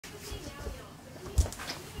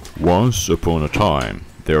Once upon a time,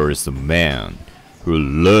 there is a man who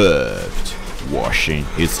loved washing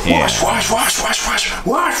his hands.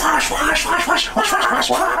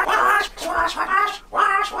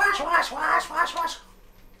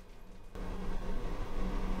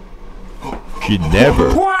 He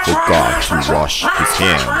never forgot to wash his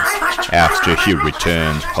hands after he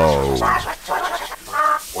returned home.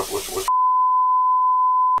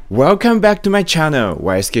 Welcome back to my channel,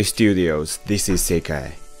 YSK Studios. This is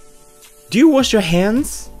Sekai. Do you wash your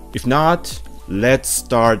hands? If not, let's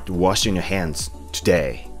start washing your hands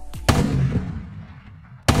today.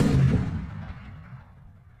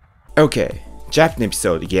 Okay,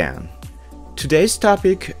 Japanepisode again. Today's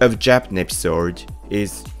topic of Japanepisode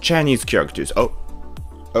is Chinese characters.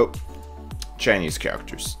 Chinese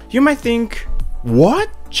characters. You might think, what?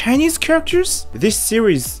 Chinese characters? This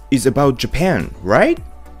series is about Japan, right?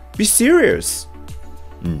 Be serious.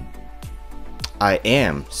 I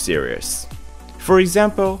am serious. For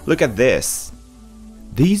example, look at this.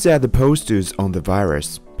 These are the posters on the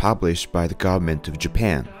virus published by the government of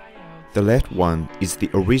Japan. The left one is the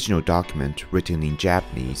original document written in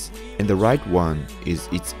Japanese, and the right one is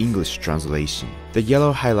its English translation. The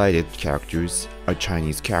yellow highlighted characters are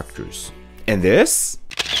Chinese characters. And this?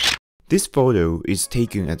 This photo is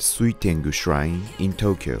taken at Suitengu Shrine in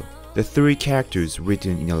Tokyo. The three characters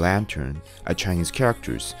written in a lantern are Chinese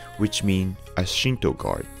characters, which mean a Shinto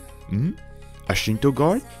guard. A Shinto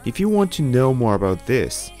guard? If you want to know more about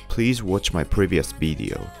this, please watch my previous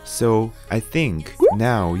video. So, I think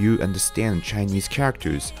now you understand Chinese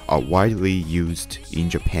characters are widely used in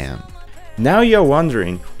Japan. Now you're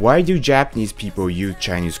wondering, why do Japanese people use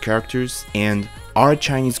Chinese characters, and are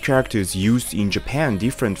Chinese characters used in Japan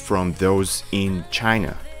different from those in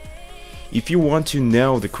China? If you want to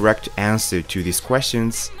know the correct answer to these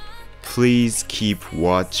questions, please keep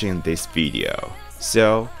watching this video.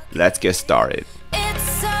 So, let's get started.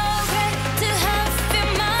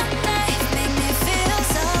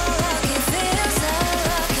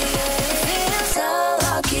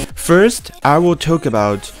 First, I will talk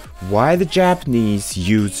about why the Japanese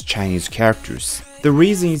use Chinese characters. The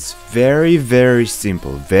reason is very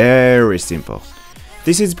simple, very simple.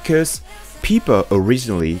 This is because people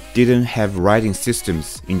originally didn't have writing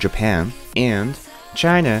systems in Japan, and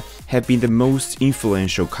China had been the most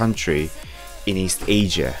influential country in East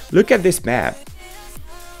Asia. Look at this map.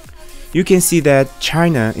 You can see that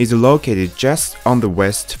China is located just on the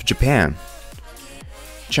west of Japan.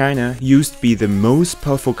 China used to be the most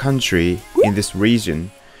powerful country in this region,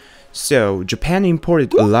 so Japan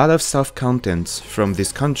imported a lot of self-contents from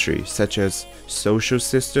this country, such as social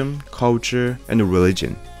system, culture, and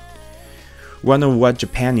religion. One of what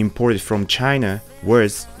Japan imported from China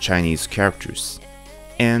was Chinese characters,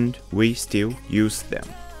 and we still use them.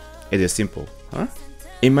 It is simple, huh?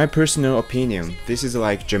 In my personal opinion, this is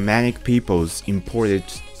like Germanic peoples imported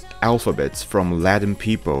alphabets from Latin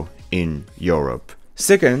people in Europe.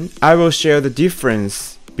 Second, I will share the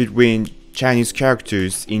difference between Chinese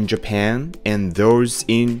characters in Japan and those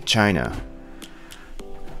in China.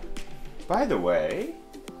 By the way,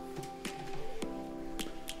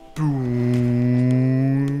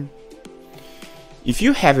 if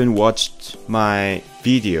you haven't watched my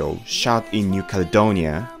video shot in New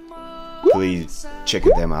Caledonia, please check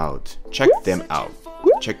them out. Check them out.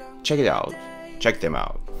 Check it out. Check them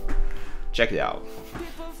out. Check it out.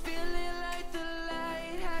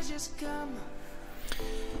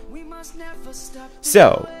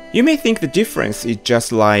 So, you may think the difference is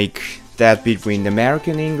just like that between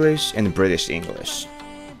American English and British English.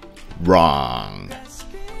 Wrong.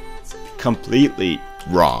 Completely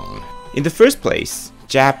wrong. In the first place,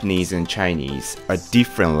 Japanese and Chinese are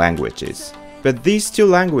different languages, but these two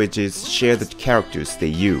languages share the characters they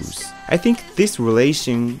use. I think this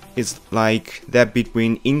relation is like that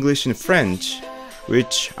between English and French,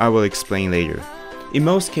 which I will explain later. In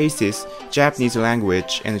most cases, Japanese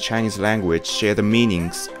language and Chinese language share the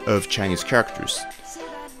meanings of Chinese characters.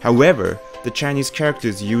 However, the Chinese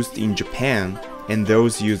characters used in Japan and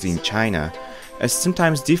those used in China are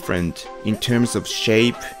sometimes different in terms of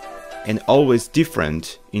shape and always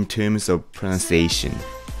different in terms of pronunciation.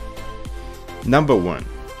 Number 1.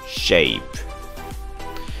 Shape.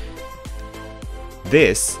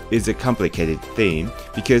 This is a complicated thing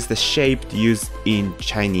because the shape used in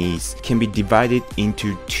Chinese can be divided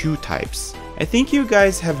into two types. I think you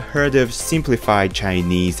guys have heard of simplified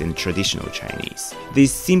Chinese and traditional Chinese.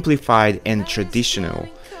 These simplified and traditional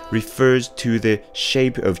refers to the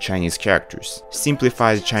shape of Chinese characters.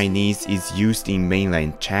 Simplified Chinese is used in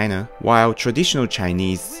mainland China, while traditional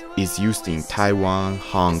Chinese is used in Taiwan,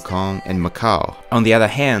 Hong Kong, and Macau. On the other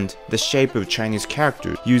hand, the shape of Chinese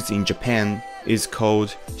characters used in Japan is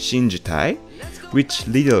called shinjitai, which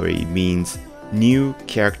literally means new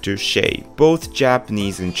character shape. Both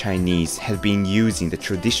Japanese and Chinese have been using the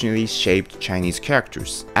traditionally shaped Chinese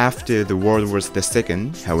characters. After the World War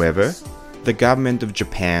II, however, the government of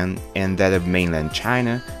Japan and that of mainland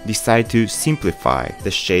China decided to simplify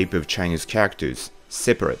the shape of Chinese characters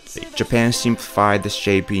separately. Japan simplified the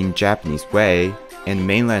shape in Japanese way, and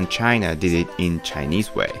mainland China did it in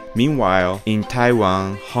Chinese way. Meanwhile, in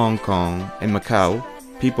Taiwan, Hong Kong, and Macau,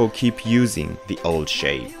 people keep using the old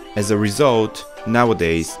shape. As a result,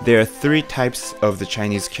 nowadays, there are 3 types of the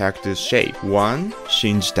Chinese character shape. 1.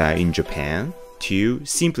 Shinjitai in Japan. 2.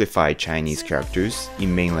 Simplified Chinese characters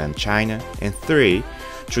in mainland China. And 3.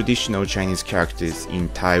 Traditional Chinese characters in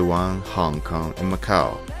Taiwan, Hong Kong, and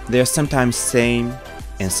Macau. They are sometimes same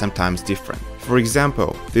and sometimes different. For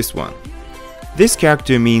example, this one. This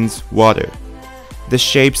character means water. The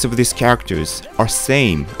shapes of these characters are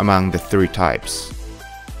same among the 3 types.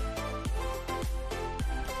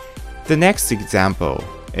 The next example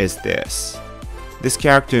is this. This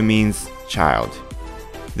character means child.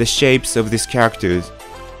 The shapes of these characters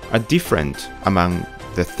are different among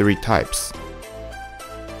the 3 types.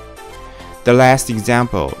 The last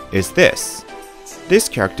example is this. This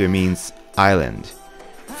character means island.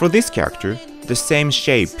 For this character, the same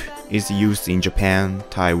shape is used in Japan,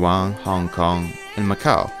 Taiwan, Hong Kong, and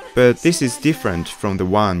Macau, but this is different from the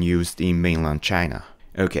one used in mainland China.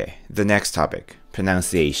 Okay, the next topic,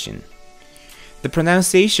 pronunciation. The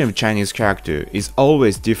pronunciation of Chinese character is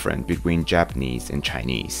always different between Japanese and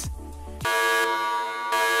Chinese.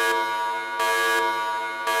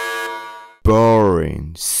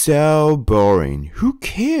 Boring, so boring. Who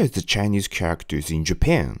cares the Chinese characters in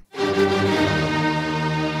Japan?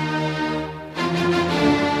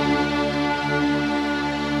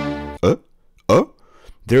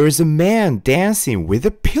 There is a man dancing with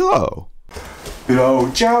a pillow. Pillow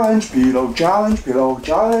challenge, pillow challenge, pillow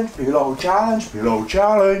challenge, pillow challenge, pillow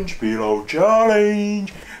challenge, pillow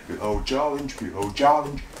challenge, pillow challenge, pillow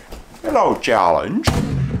challenge, pillow challenge.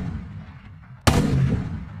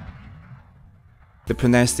 The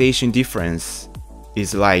pronunciation difference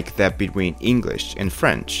is like that between English and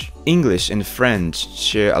French. English and French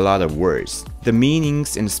share a lot of words. The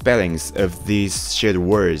meanings and spellings of these shared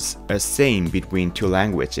words are same between 2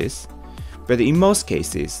 languages, but in most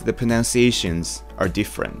cases, the pronunciations are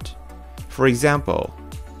different. For example,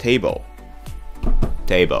 table,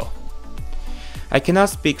 table. I cannot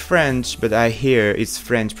speak French, but I hear its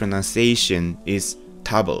French pronunciation is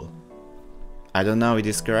table. I don't know if it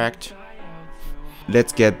is correct.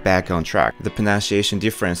 Let's get back on track. The pronunciation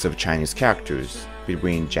difference of Chinese characters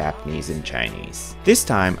between Japanese and Chinese. This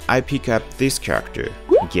time, I pick up this character.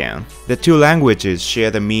 Again, the 2 languages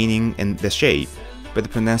share the meaning and the shape, but the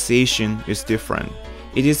pronunciation is different.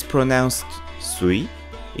 It is pronounced sui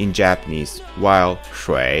in Japanese, while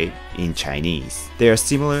shui in Chinese. They are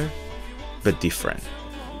similar, but different.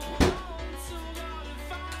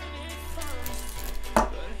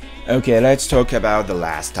 Okay, let's talk about the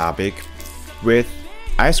last topic with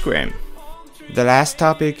ice cream. The last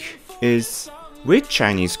topic is which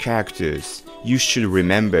Chinese characters you should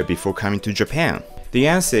remember before coming to Japan. The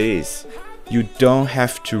answer is you don't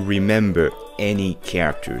have to remember any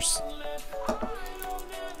characters.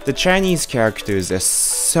 The Chinese characters are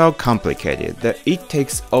so complicated that it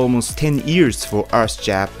takes almost 10 years for us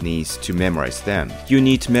Japanese to memorize them. You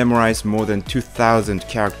need to memorize more than 2,000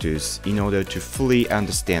 characters in order to fully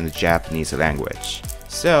understand the Japanese language.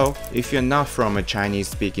 So, if you're not from a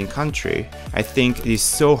Chinese-speaking country, I think it is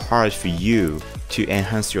so hard for you to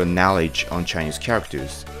enhance your knowledge on Chinese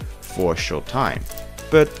characters for a short time.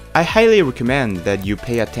 But I highly recommend that you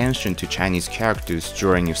pay attention to Chinese characters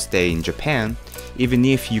during your stay in Japan, even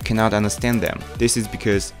if you cannot understand them. This is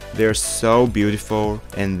because they're so beautiful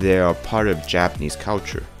and they are part of Japanese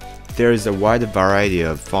culture. There is a wide variety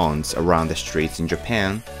of fonts around the streets in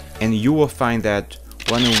Japan, and you will find that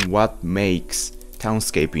one of what makes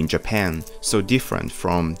townscape in Japan so different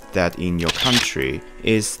from that in your country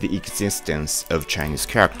is the existence of Chinese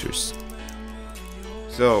characters.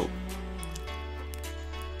 So,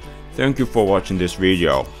 thank you for watching this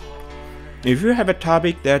video. If you have a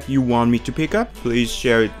topic that you want me to pick up, please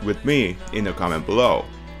share it with me in the comment below.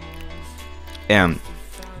 And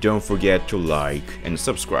don't forget to like and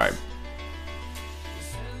subscribe.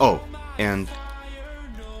 Oh, and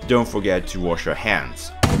don't forget to wash your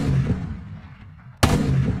hands.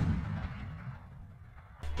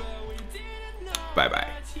 Bye bye.